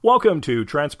Welcome to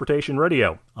Transportation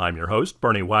Radio. I'm your host,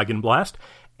 Bernie Wagenblast,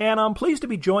 and I'm pleased to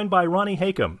be joined by Ronnie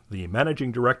Haycom, the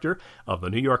Managing Director of the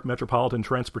New York Metropolitan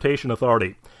Transportation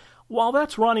Authority. While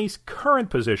that's Ronnie's current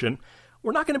position,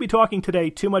 we're not going to be talking today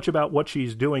too much about what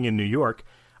she's doing in New York.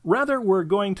 Rather, we're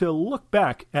going to look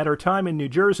back at her time in New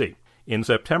Jersey. In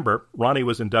September, Ronnie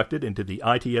was inducted into the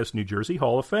ITS New Jersey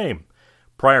Hall of Fame.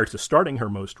 Prior to starting her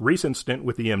most recent stint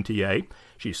with the MTA,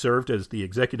 she served as the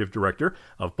executive director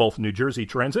of both New Jersey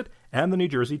Transit and the New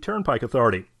Jersey Turnpike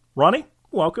Authority. Ronnie,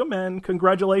 welcome and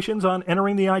congratulations on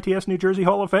entering the ITS New Jersey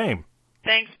Hall of Fame.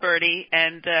 Thanks, Bertie,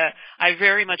 and I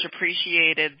very much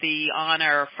appreciated the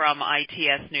honor from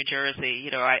ITS New Jersey.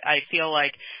 I feel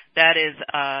like that is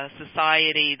a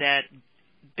society that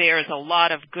bears a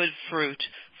lot of good fruit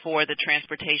for the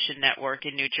transportation network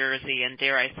in New Jersey and,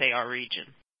 dare I say, our region.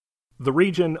 The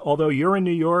region, although you're in New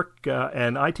York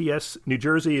and ITS New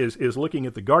Jersey is looking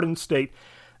at the Garden State,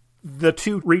 the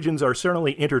two regions are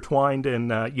certainly intertwined,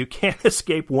 and you can't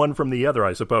escape one from the other,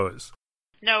 I suppose.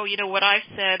 No, what I've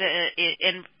said,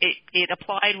 it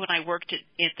applied when I worked at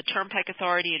the Turnpike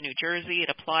Authority in New Jersey. It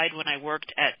applied when I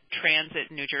worked at Transit,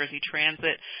 New Jersey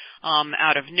Transit,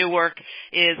 out of Newark,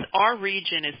 is our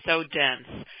region is so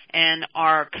dense, and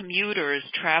our commuters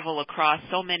travel across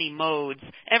so many modes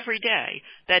every day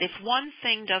that if one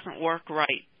thing doesn't work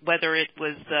right, whether it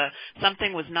was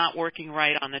something was not working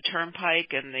right on the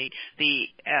Turnpike and the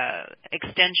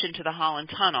extension to the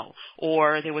Holland Tunnel,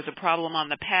 or there was a problem on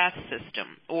the path system,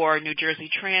 or New Jersey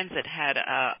Transit had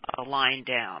a line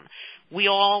down, we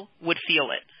all would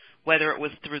feel it. Whether it was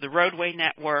through the roadway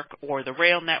network or the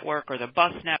rail network or the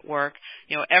bus network,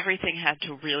 everything had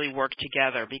to really work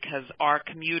together because our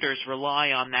commuters rely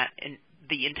on that in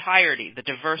the entirety, the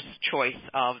diverse choice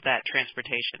of that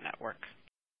transportation network.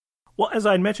 Well, as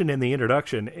I mentioned in the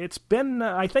introduction, it's been,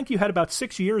 I think you had about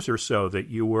 6 years or so that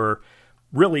you were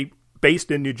really based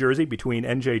in New Jersey between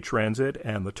NJ Transit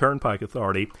and the Turnpike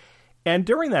Authority. And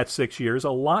during that 6 years,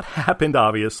 a lot happened,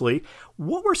 obviously.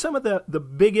 What were some of the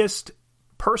biggest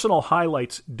personal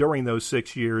highlights during those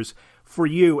 6 years for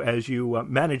you as you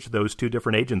managed those two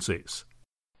different agencies?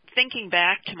 Thinking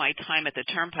back to my time at the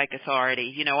Turnpike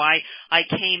Authority, I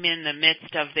came in the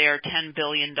midst of their $10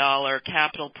 billion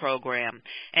capital program,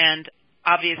 and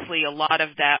obviously a lot of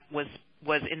that was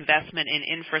investment in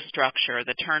infrastructure,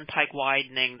 the Turnpike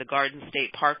widening, the Garden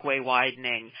State Parkway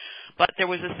widening, but there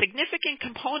was a significant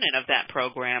component of that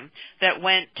program that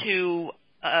went to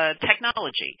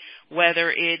technology, whether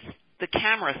it's the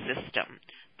camera system,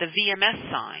 the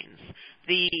VMS signs,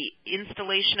 the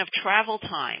installation of travel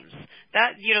times.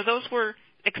 Those were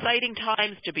exciting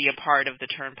times to be a part of the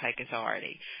Turnpike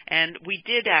Authority. And we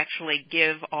did actually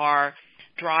give our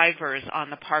drivers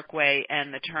on the Parkway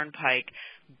and the Turnpike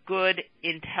good,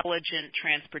 intelligent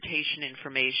transportation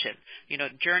information.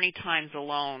 Journey times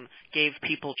alone gave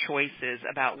people choices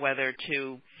about whether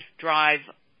to drive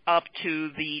up to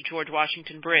the George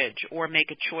Washington Bridge or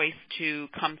make a choice to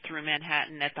come through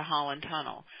Manhattan at the Holland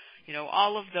Tunnel.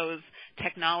 All of those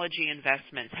technology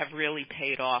investments have really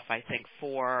paid off, I think,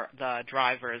 for the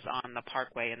drivers on the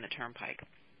Parkway and the Turnpike.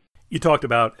 You talked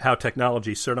about how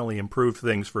technology certainly improved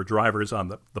things for drivers on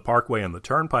the Parkway and the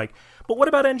Turnpike, but what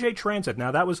about NJ Transit?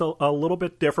 Now, that was a little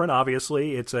bit different,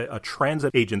 obviously. It's a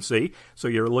transit agency, so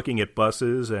you're looking at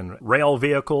buses and rail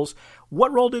vehicles.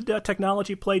 What role did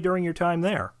technology play during your time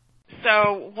there?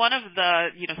 So one of the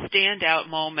standout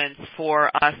moments for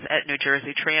us at New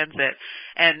Jersey Transit,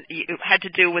 and it had to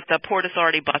do with the Port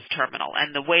Authority bus terminal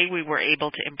and the way we were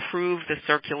able to improve the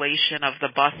circulation of the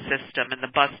bus system and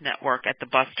the bus network at the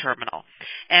bus terminal.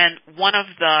 And one of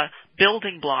the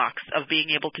building blocks of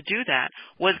being able to do that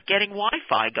was getting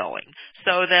Wi-Fi going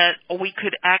so that we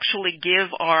could actually give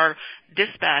our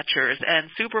dispatchers and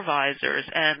supervisors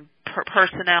and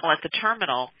personnel at the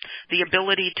terminal the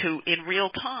ability to, in real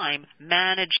time,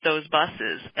 manage those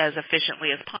buses as efficiently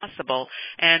as possible.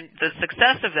 And the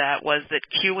success of that was that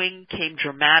queuing came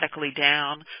dramatically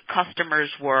down. Customers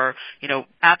were,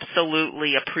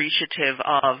 absolutely appreciative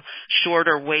of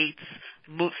shorter waits,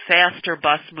 faster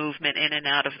bus movement in and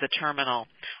out of the terminal.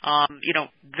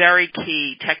 Very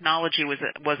key. Technology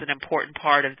was an important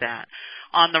part of that.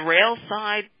 On the rail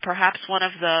side, perhaps one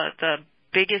of the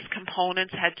biggest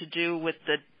components had to do with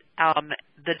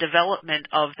the development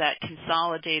of that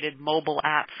consolidated mobile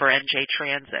app for NJ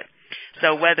Transit.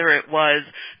 So whether it was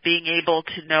being able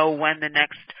to know when the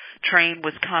next train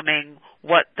was coming,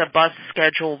 what the bus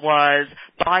schedule was,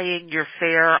 buying your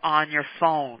fare on your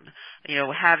phone,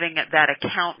 having that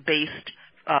account-based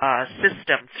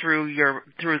system through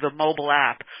the mobile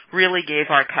app really gave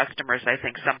our customers, I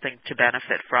think, something to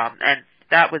benefit from. And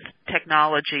that was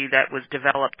technology that was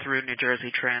developed through New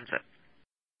Jersey Transit.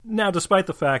 Now, despite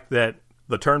the fact that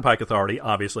the Turnpike Authority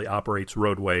obviously operates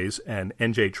roadways and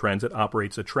NJ Transit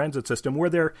operates a transit system, were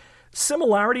there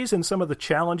similarities in some of the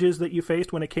challenges that you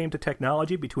faced when it came to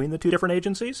technology between the two different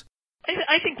agencies?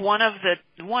 I think one of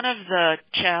the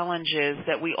challenges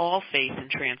that we all face in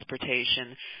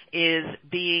transportation is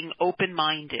being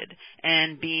open-minded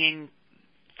and being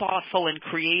thoughtful and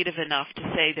creative enough to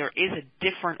say there is a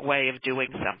different way of doing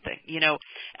something. You know,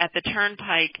 at the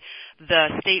Turnpike, the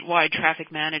statewide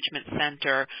traffic management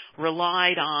center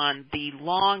relied on the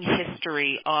long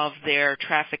history of their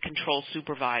traffic control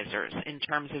supervisors in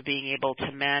terms of being able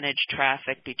to manage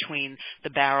traffic between the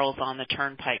barrels on the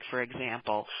Turnpike, for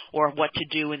example, or what to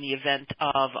do in the event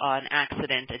of an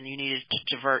accident and you needed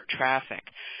to divert traffic.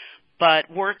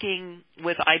 But working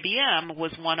with IBM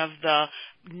was one of the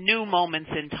new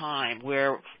moments in time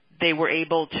where they were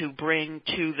able to bring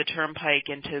to the Turnpike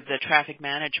and to the traffic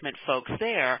management folks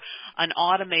there an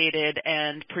automated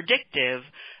and predictive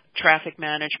traffic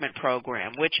management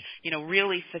program, which, you know,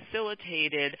 really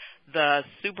facilitated the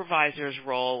supervisor's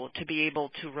role to be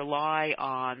able to rely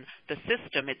on the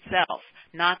system itself,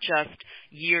 not just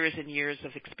years and years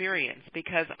of experience,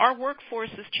 because our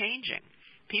workforce is changing.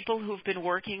 People who've been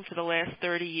working for the last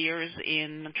 30 years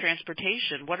in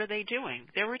transportation, what are they doing?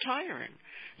 They're retiring.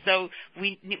 So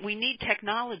we need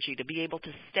technology to be able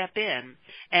to step in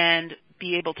and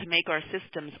be able to make our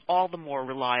systems all the more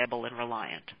reliable and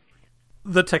reliant.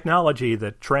 The technology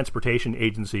that transportation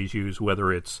agencies use,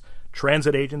 whether it's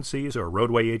transit agencies or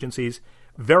roadway agencies,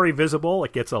 very visible.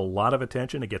 It gets a lot of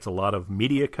attention. It gets a lot of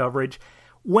media coverage.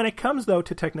 When it comes, though,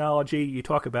 to technology, you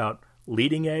talk about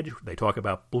leading edge. They talk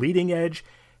about bleeding edge.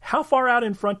 How far out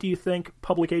in front do you think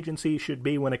public agencies should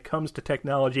be when it comes to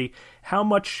technology? How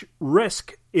much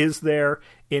risk is there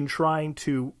in trying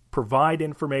to provide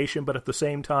information, but at the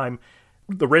same time,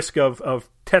 the risk of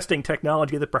testing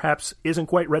technology that perhaps isn't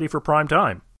quite ready for prime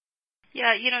time?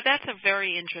 Yeah, you know, that's a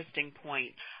very interesting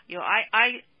point. You know,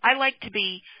 I like to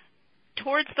be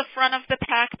towards the front of the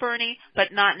pack, Bernie,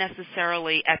 but not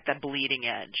necessarily at the bleeding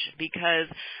edge, because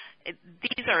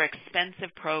these are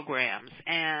expensive programs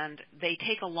and they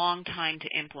take a long time to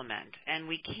implement, and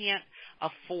we can't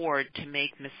afford to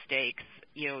make mistakes.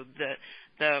 You know,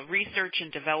 the research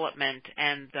and development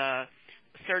and the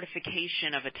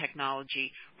certification of a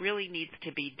technology really needs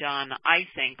to be done, I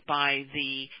think, by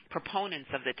the proponents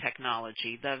of the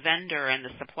technology, the vendor and the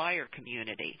supplier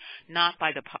community, not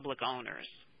by the public owners.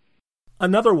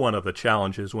 Another one of the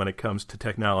challenges when it comes to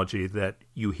technology that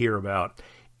you hear about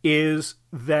is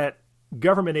that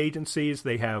government agencies,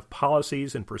 they have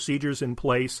policies and procedures in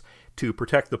place to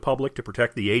protect the public, to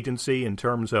protect the agency in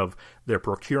terms of their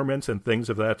procurements and things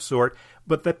of that sort,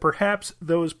 but that perhaps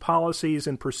those policies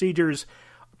and procedures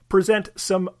present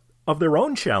some of their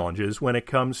own challenges when it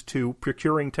comes to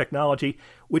procuring technology,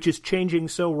 which is changing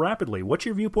so rapidly. What's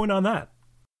your viewpoint on that?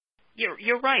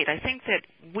 You're right. I think that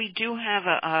we do have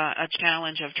a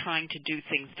challenge of trying to do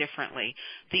things differently.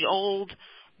 The old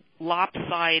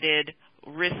lopsided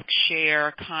risk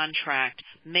share contract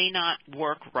may not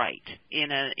work right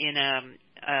in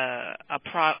a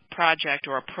project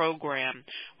or a program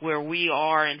where we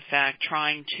are in fact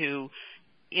trying to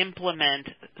implement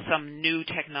some new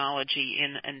technology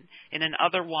in an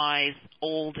otherwise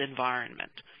old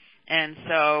environment. And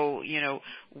so, you know,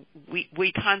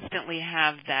 we constantly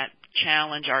have that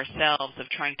challenge ourselves of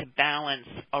trying to balance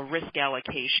a risk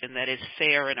allocation that is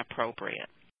fair and appropriate.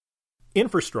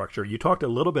 Infrastructure, you talked a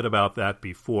little bit about that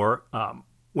before.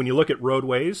 When you look at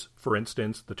roadways, for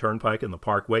instance, the Turnpike and the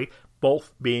Parkway,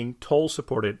 both being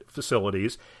toll-supported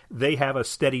facilities, they have a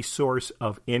steady source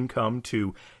of income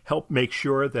to help make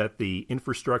sure that the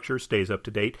infrastructure stays up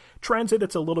to date. Transit,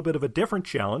 it's a little bit of a different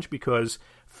challenge because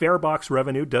fare box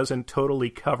revenue doesn't totally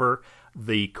cover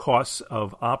the costs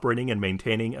of operating and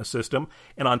maintaining a system.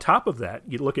 And on top of that,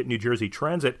 you look at New Jersey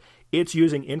Transit, it's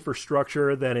using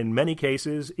infrastructure that in many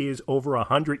cases is over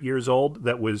 100 years old,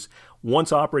 that was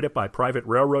once operated by private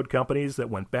railroad companies that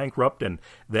went bankrupt, and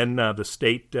then the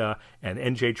state and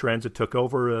NJ Transit took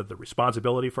over the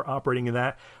responsibility for operating in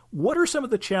that. What are some of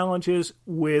the challenges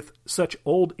with such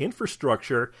old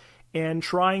infrastructure and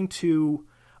trying to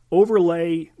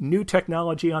overlay new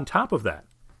technology on top of that?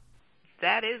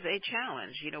 That is a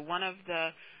challenge. You know, one of the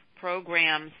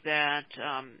programs that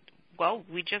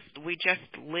we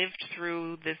just lived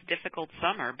through this difficult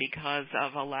summer because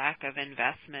of a lack of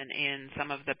investment in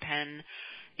some of the Penn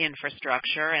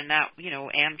infrastructure, and that, you know,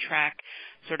 Amtrak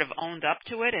sort of owned up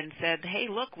to it and said, hey,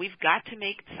 look, we've got to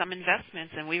make some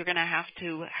investments, and we're going to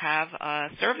have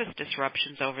service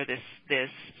disruptions over this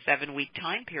 7-week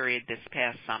time period this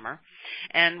past summer.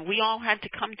 And we all had to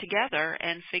come together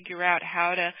and figure out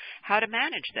how to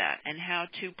manage that and how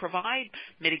to provide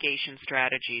mitigation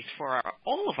strategies for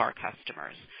all of our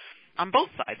customers on both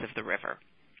sides of the river.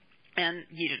 And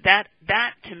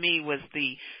that to me was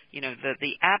the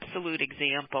absolute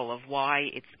example of why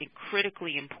it's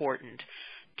critically important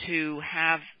to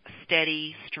have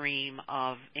steady stream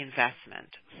of investment,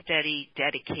 steady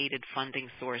dedicated funding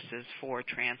sources for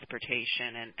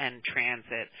transportation and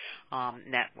transit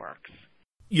networks.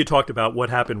 You talked about what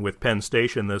happened with Penn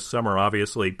Station this summer.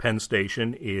 Obviously, Penn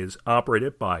Station is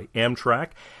operated by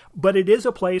Amtrak, but it is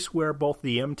a place where both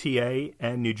the MTA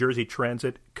and New Jersey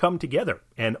Transit come together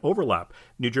and overlap.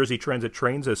 New Jersey Transit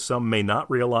trains, as some may not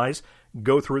realize,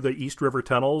 go through the East River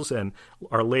tunnels and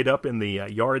are laid up in the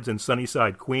yards in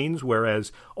Sunnyside, Queens,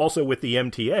 whereas also with the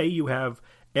MTA, you have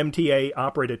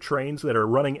MTA-operated trains that are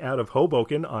running out of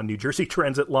Hoboken on New Jersey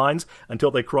Transit lines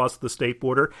until they cross the state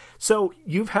border. So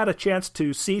you've had a chance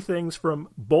to see things from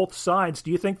both sides. Do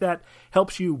you think that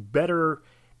helps you better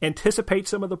anticipate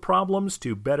some of the problems,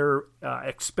 to better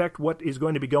expect what is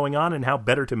going to be going on and how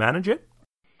better to manage it?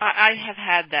 I have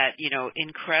had that,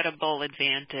 incredible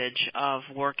advantage of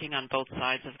working on both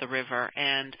sides of the river,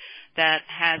 and that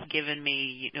has given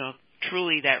me,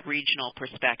 truly that regional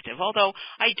perspective. Although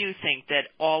I do think that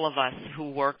all of us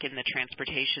who work in the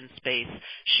transportation space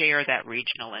share that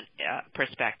regional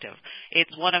perspective.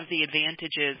 It's one of the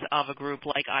advantages of a group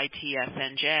like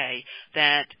ITSNJ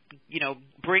that,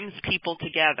 brings people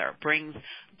together, brings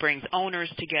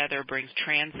owners together, brings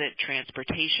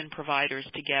transportation providers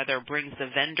together, brings the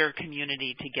vendor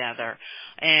community together.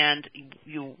 And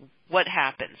what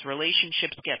happens?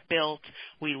 Relationships get built.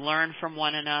 We learn from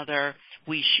one another.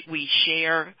 We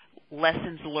share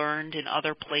lessons learned in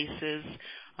other places.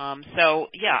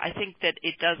 I think that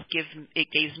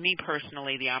it gives me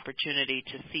personally the opportunity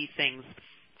to see things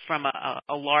from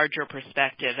a larger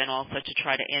perspective, and also to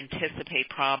try to anticipate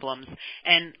problems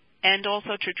and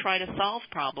also to try to solve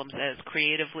problems as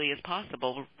creatively as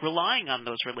possible, relying on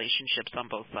those relationships on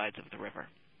both sides of the river.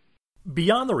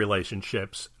 Beyond the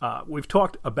relationships, we've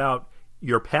talked about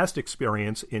your past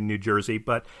experience in New Jersey,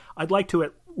 but I'd like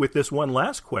to, with this one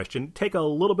last question, take a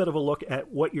little bit of a look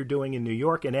at what you're doing in New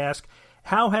York and ask,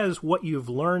 how has what you've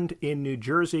learned in New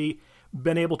Jersey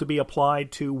been able to be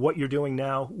applied to what you're doing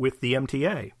now with the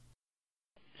MTA?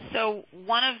 So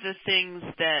one of the things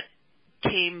that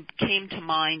came to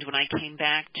mind when I came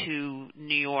back to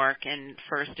New York, and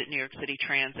first at New York City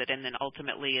Transit and then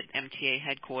ultimately at MTA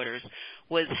headquarters,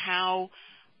 was how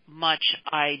much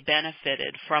I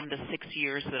benefited from the 6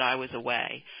 years that I was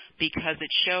away, because it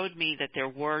showed me that there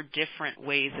were different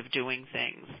ways of doing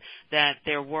things, that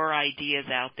there were ideas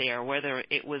out there, whether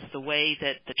it was the way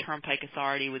that the Turnpike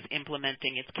Authority was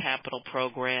implementing its capital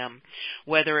program,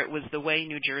 whether it was the way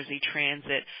New Jersey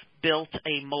Transit built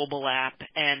a mobile app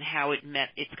and how it met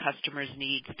its customers'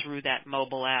 needs through that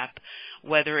mobile app,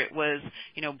 whether it was,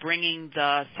 bringing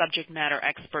the subject matter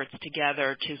experts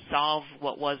together to solve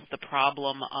what was the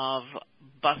problem of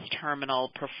bus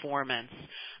terminal performance.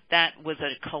 That was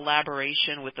a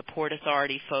collaboration with the Port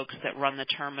Authority folks that run the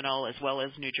terminal, as well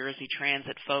as New Jersey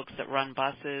Transit folks that run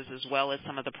buses, as well as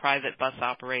some of the private bus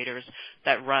operators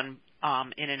that run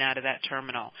in and out of that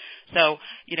terminal. So,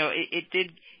 it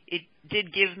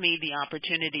did give me the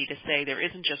opportunity to say there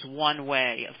isn't just one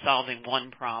way of solving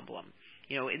one problem.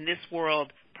 In this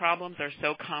world, problems are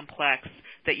so complex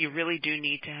that you really do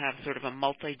need to have sort of a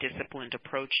multidisciplined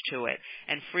approach to it.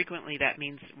 And frequently that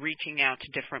means reaching out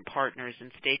to different partners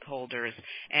and stakeholders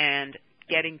and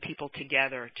getting people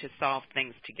together to solve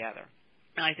things together.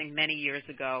 And I think many years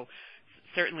ago,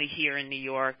 certainly here in New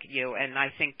York, and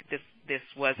I think this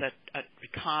was a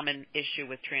common issue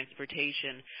with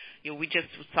transportation, we just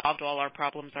solved all our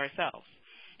problems ourselves.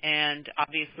 And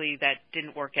obviously that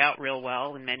didn't work out real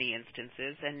well in many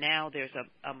instances. And now there's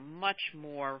a much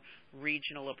more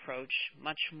regional approach,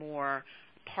 much more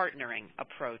partnering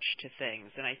approach to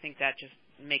things. And I think that just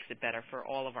makes it better for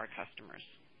all of our customers.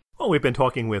 Well, we've been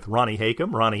talking with Ronnie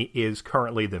Hakem. Ronnie is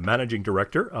currently the managing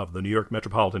director of the New York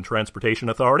Metropolitan Transportation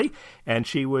Authority, and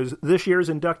she was this year's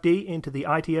inductee into the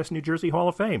ITS New Jersey Hall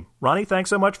of Fame. Ronnie,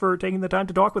 thanks so much for taking the time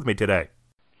to talk with me today.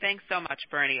 Thanks so much,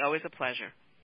 Bernie. Always a pleasure.